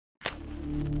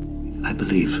I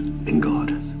believe in God,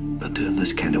 but doing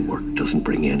this kind of work doesn't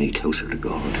bring you any closer to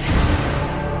God.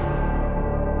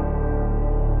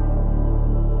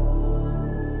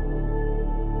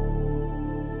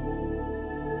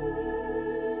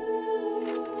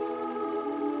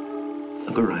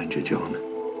 Look around you, John.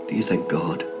 Do you think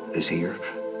God is here,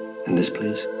 in this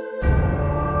place?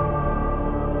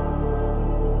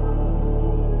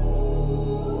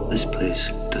 This place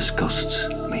disgusts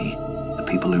me. The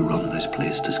people who run this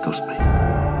place disgust me.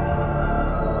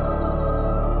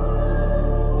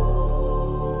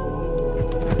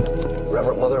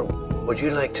 Reverend Mother, would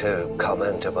you like to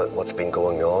comment about what's been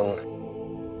going on?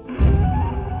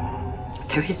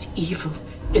 There is evil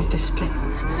in this place.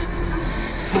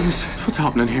 What's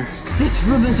happening here? This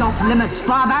room is off limits,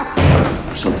 Father!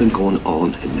 There's something going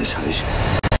on in this house.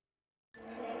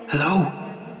 Hello?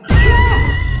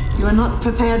 You are not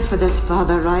prepared for this,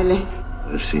 Father Riley.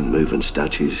 I've seen moving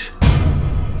statues.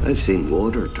 I've seen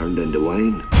water turned into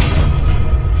wine.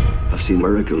 I've seen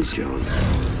miracles, John.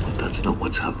 But that's not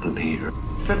what's happening here.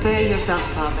 Prepare yourself,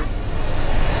 Father.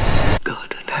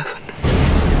 God in heaven.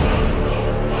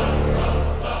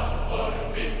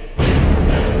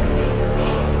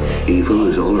 Evil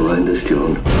is all around us,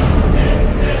 John.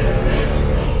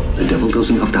 The devil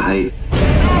doesn't have to hide.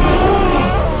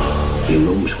 He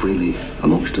roams freely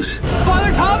amongst us.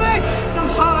 Father Thomas!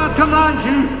 The Father commands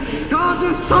you! God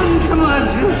the Son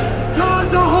commands you!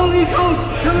 God the Holy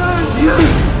Ghost commands you!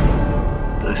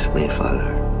 Bless me,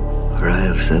 Father, for I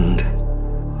have sinned.